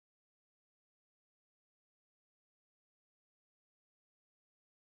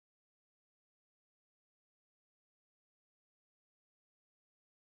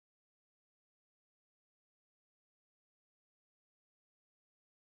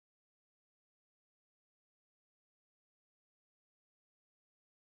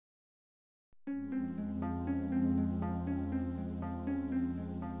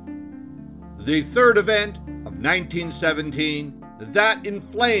The third event of 1917 that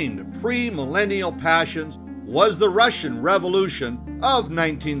inflamed pre-millennial passions was the Russian Revolution of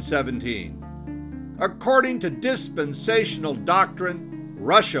 1917. According to dispensational doctrine,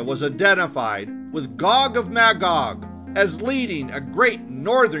 Russia was identified with Gog of Magog as leading a great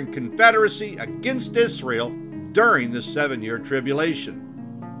northern confederacy against Israel during the 7-year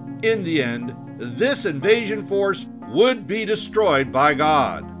tribulation. In the end, this invasion force would be destroyed by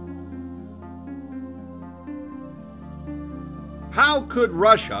God. How could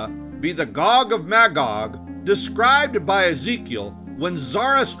Russia be the Gog of Magog described by Ezekiel when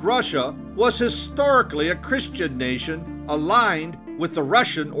Tsarist Russia was historically a Christian nation aligned with the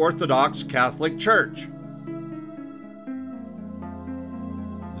Russian Orthodox Catholic Church?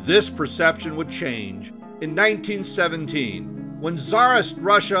 This perception would change in 1917 when Tsarist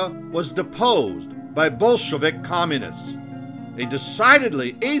Russia was deposed by Bolshevik communists, a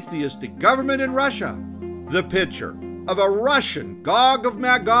decidedly atheistic government in Russia. The picture of a Russian Gog of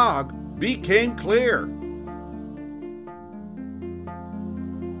Magog became clear.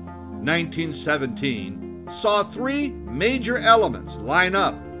 1917 saw 3 major elements line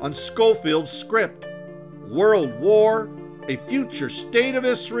up on Scofield's script: World War, a future state of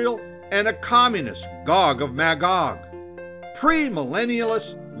Israel, and a communist Gog of Magog.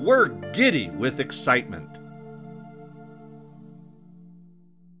 Premillennialists were giddy with excitement.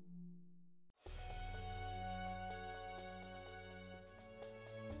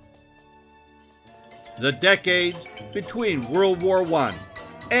 The decades between World War I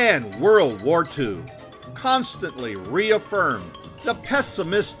and World War II constantly reaffirmed the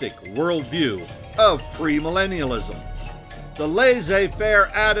pessimistic worldview of premillennialism, the laissez-faire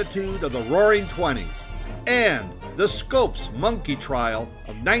attitude of the Roaring Twenties, and the Scopes monkey trial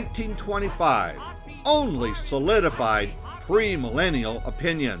of 1925 only solidified premillennial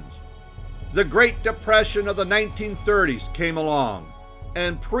opinions. The Great Depression of the 1930s came along,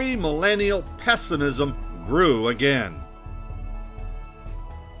 and premillennial pessimism grew again.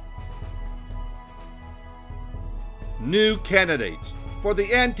 New candidates for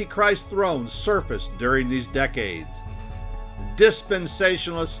the Antichrist throne surfaced during these decades.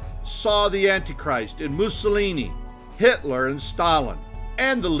 Dispensationalists saw the Antichrist in Mussolini, Hitler, and Stalin,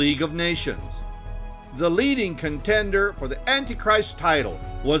 and the League of Nations. The leading contender for the Antichrist title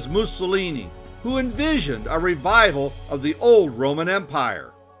was Mussolini, who envisioned a revival of the old Roman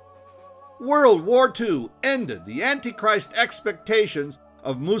Empire. World War II ended the Antichrist expectations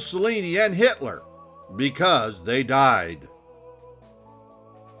of Mussolini and Hitler because they died.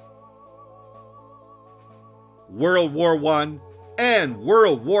 World War I and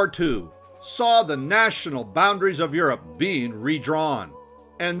World War II saw the national boundaries of Europe being redrawn,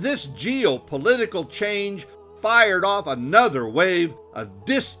 and this geopolitical change fired off another wave of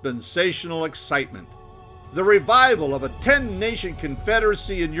dispensational excitement. The revival of a 10-nation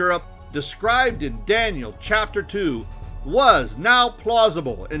confederacy in Europe, described in Daniel chapter 2, was now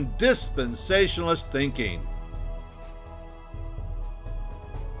plausible in dispensationalist thinking.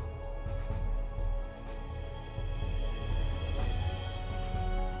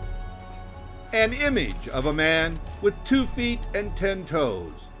 An image of a man with 2 feet and 10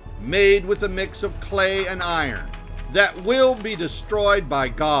 toes, made with a mix of clay and iron, that will be destroyed by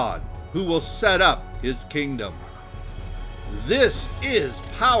God, who will set up his kingdom. This is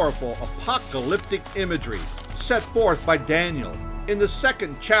powerful apocalyptic imagery set forth by Daniel in the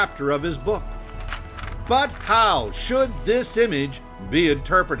 2nd chapter of his book. But how should this image be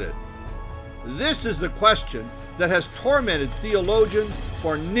interpreted? This is the question that has tormented theologians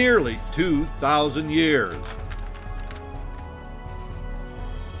for nearly 2,000 years.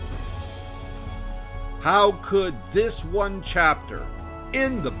 How could this one chapter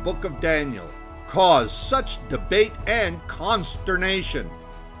in the book of Daniel cause such debate and consternation?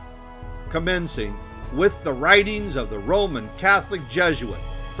 Commencing with the writings of the Roman Catholic Jesuit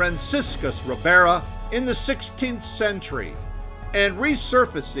Franciscus Ribera in the 16th century, and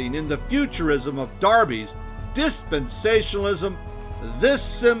resurfacing in the futurism of Darby's dispensationalism, this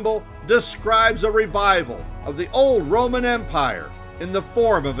symbol describes a revival of the old Roman Empire in the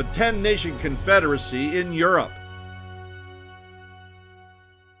form of a 10-nation confederacy in Europe.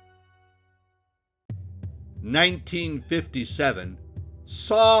 1957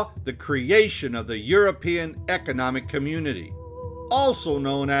 saw the creation of the European Economic Community, also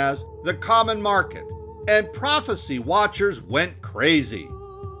known as the Common Market, and prophecy watchers went crazy.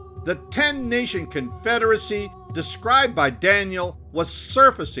 The 10-nation confederacy described by Daniel was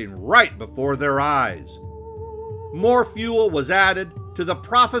surfacing right before their eyes. More fuel was added to the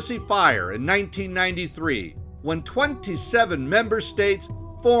prophecy fire in 1993, when 27 member states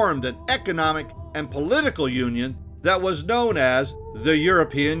formed an economic and political union that was known as the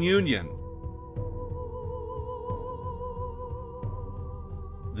European Union.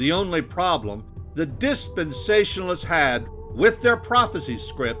 The only problem the dispensationalists had with their prophecy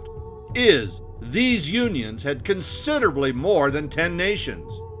script is these unions had considerably more than 10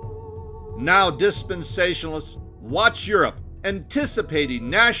 nations. Now dispensationalists watch Europe anticipating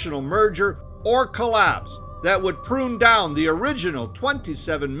national merger or collapse that would prune down the original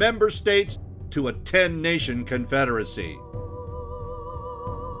 27 member states to a 10-nation confederacy.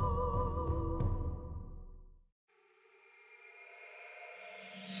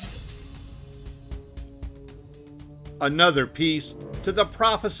 Another piece to the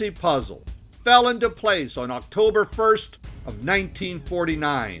prophecy puzzle fell into place on October 1st of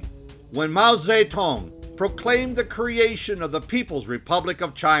 1949, when Mao Zedong proclaimed the creation of the People's Republic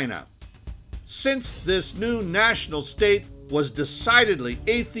of China. Since this new national state was decidedly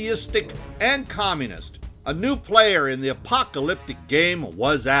atheistic and communist, a new player in the apocalyptic game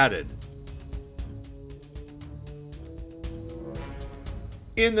was added.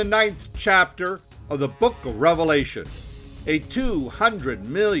 In the 9th chapter of the book of Revelation, a 200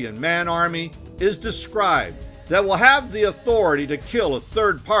 million man army is described that will have the authority to kill a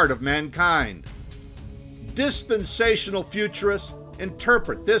third part of mankind. Dispensational futurists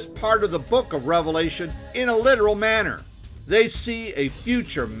interpret this part of the book of Revelation in a literal manner. They see a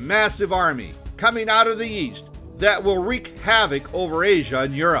future massive army coming out of the east that will wreak havoc over Asia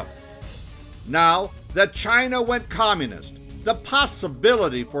and Europe. Now that China went communist, the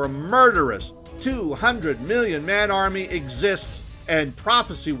possibility for a murderous 200 million man army exists, and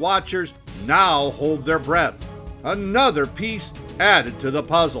prophecy watchers now hold their breath. Another piece added to the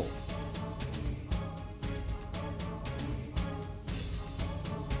puzzle.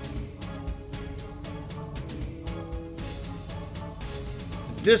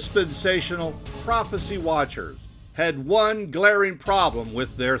 Dispensational prophecy watchers had one glaring problem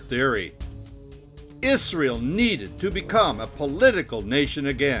with their theory. Israel needed to become a political nation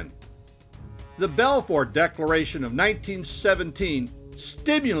again. The Balfour Declaration of 1917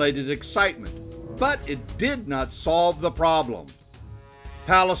 stimulated excitement, but it did not solve the problem.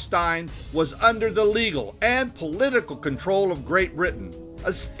 Palestine was under the legal and political control of Great Britain,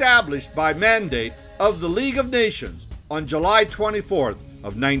 established by mandate of the League of Nations on July 24th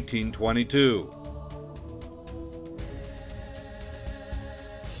of 1922.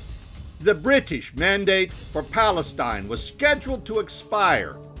 The British mandate for Palestine was scheduled to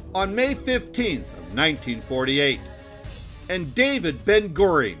expire on May 15th of 1948, and David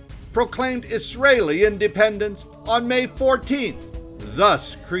Ben-Gurion proclaimed Israeli independence on May 14th,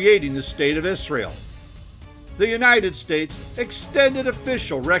 thus creating the State of Israel. The United States extended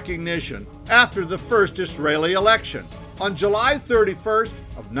official recognition after the first Israeli election on July 31st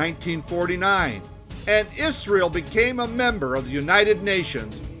of 1949, and Israel became a member of the United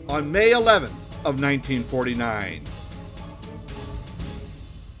Nations on May 11th of 1949.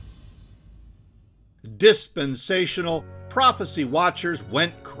 Dispensational prophecy watchers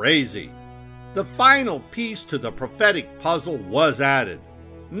went crazy. The final piece to the prophetic puzzle was added.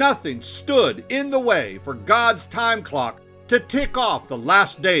 Nothing stood in the way for God's time clock to tick off the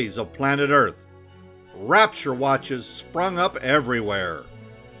last days of planet Earth. Rapture watches sprung up everywhere.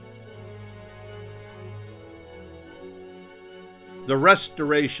 The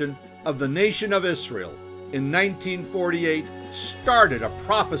restoration of the nation of Israel in 1948 started a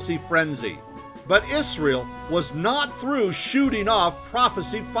prophecy frenzy. But Israel was not through shooting off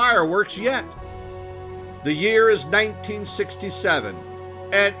prophecy fireworks yet. The year is 1967,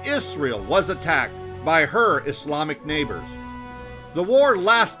 and Israel was attacked by her Islamic neighbors. The war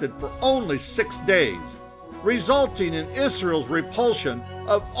lasted for only 6 days, resulting in Israel's repulsion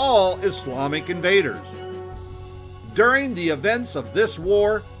of all Islamic invaders. During the events of this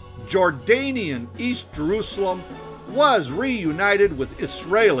war, Jordanian East Jerusalem was reunited with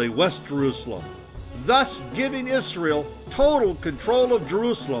Israeli West Jerusalem, thus giving Israel total control of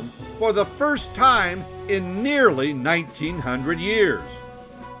Jerusalem for the first time in nearly 1900 years.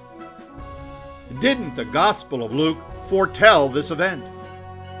 Didn't the Gospel of Luke foretell this event?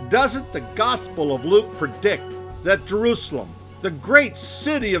 Doesn't the Gospel of Luke predict that Jerusalem, the great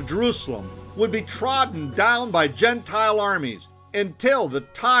city of Jerusalem, would be trodden down by Gentile armies until the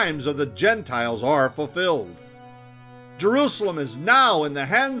times of the Gentiles are fulfilled? Jerusalem is now in the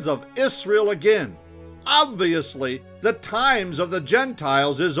hands of Israel again. Obviously, the times of the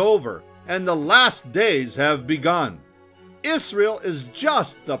Gentiles is over, and the last days have begun. Israel is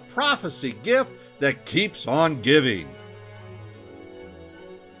just the prophecy gift that keeps on giving.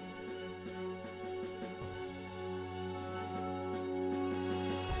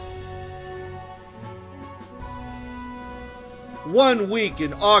 1 week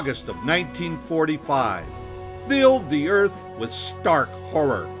in August of 1945 filled the earth with stark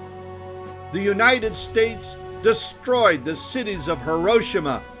horror. The United States destroyed the cities of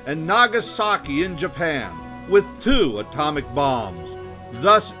Hiroshima and Nagasaki in Japan with 2 atomic bombs,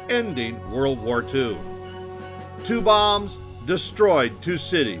 thus ending World War II. 2 bombs destroyed 2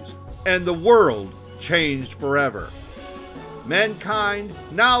 cities, and the world changed forever. Mankind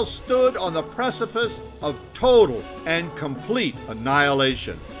now stood on the precipice of total and complete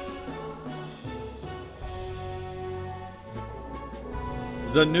annihilation.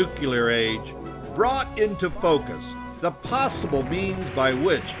 The nuclear age brought into focus the possible means by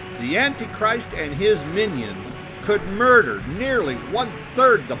which the Antichrist and his minions could murder nearly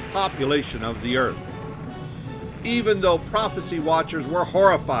 1/3 the population of the earth. Even though prophecy watchers were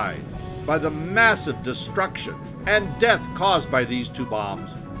horrified by the massive destruction and death caused by these 2 bombs,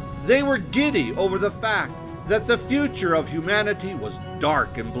 they were giddy over the fact that the future of humanity was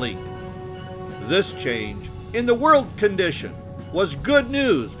dark and bleak. This change in the world condition was good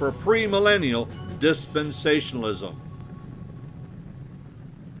news for premillennial dispensationalism.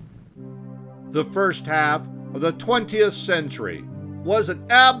 The first half of the 20th century was an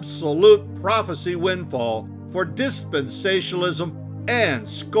absolute prophecy windfall for dispensationalism and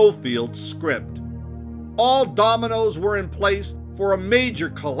Scofield's script. All dominoes were in place for a major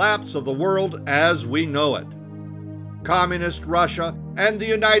collapse of the world as we know it. Communist Russia and the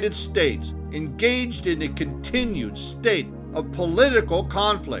United States engaged in a continued state of political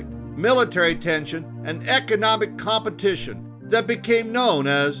conflict, military tension, and economic competition that became known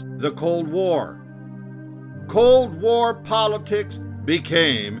as the Cold War. Cold War politics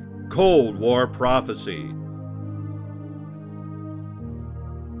became Cold War prophecy.